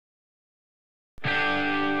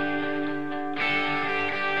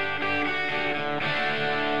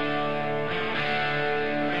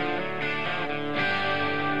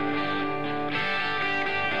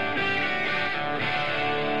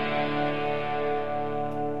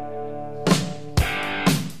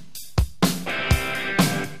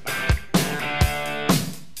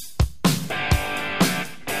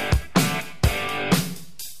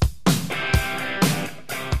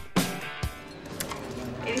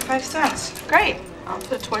75 cents. Great. I'll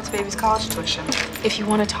put it towards baby's college tuition. If you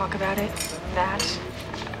want to talk about it, that.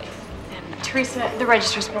 And Teresa, the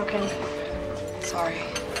register's broken. Sorry.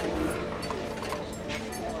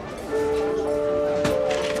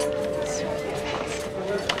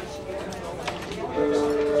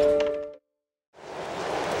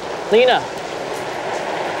 Lena,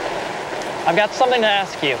 I've got something to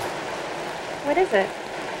ask you. What is it?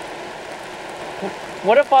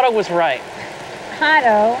 What if Otto was right?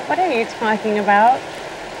 Otto? What are you talking about?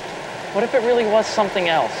 What if it really was something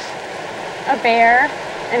else? A bear?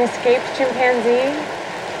 An escaped chimpanzee?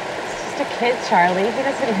 It's just a kid, Charlie. He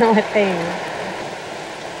doesn't know a thing.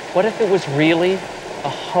 What if it was really a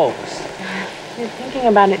hoax? You're thinking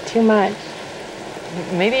about it too much.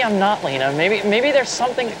 Maybe I'm not, Lena. Maybe there's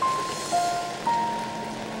something...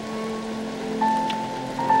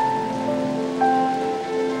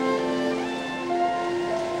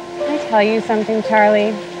 Tell you something,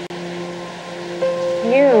 Charlie.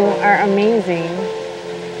 You are amazing.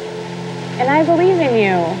 And I believe in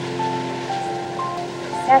you.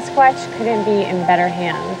 Sasquatch couldn't be in better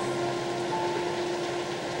hands.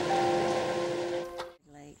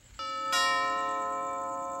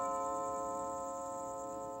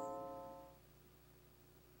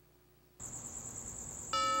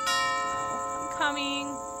 I'm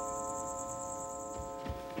coming.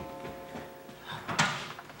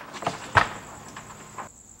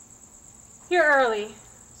 You're early.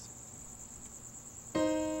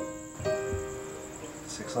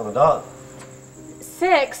 6 on the dot.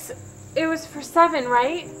 6? It was for 7,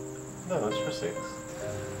 right? No, it's for 6.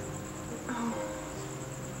 Oh.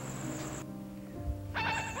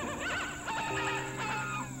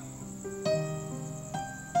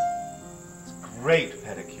 It's a great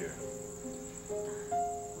pedicure.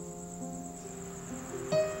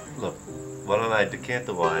 Look, why don't I decant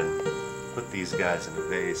the wine, put these guys in a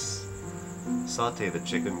vase, saute the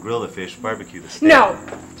chicken, grill the fish, barbecue the steak. No!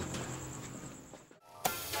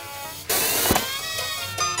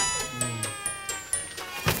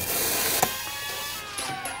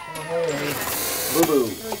 Boo-boo.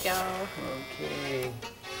 Here we go. Okay.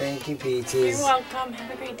 Thank you, Peaches. You're welcome.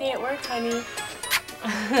 Have a great day at work, honey.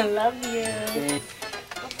 Love you. Okay.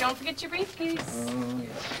 Oh, don't forget your briefcase.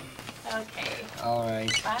 Yeah. Okay. All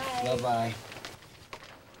right. Bye. Bye-bye.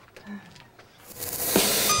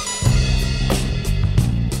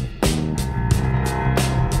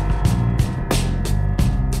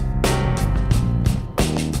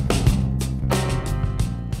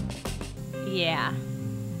 Yeah,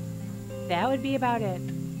 that would be about it.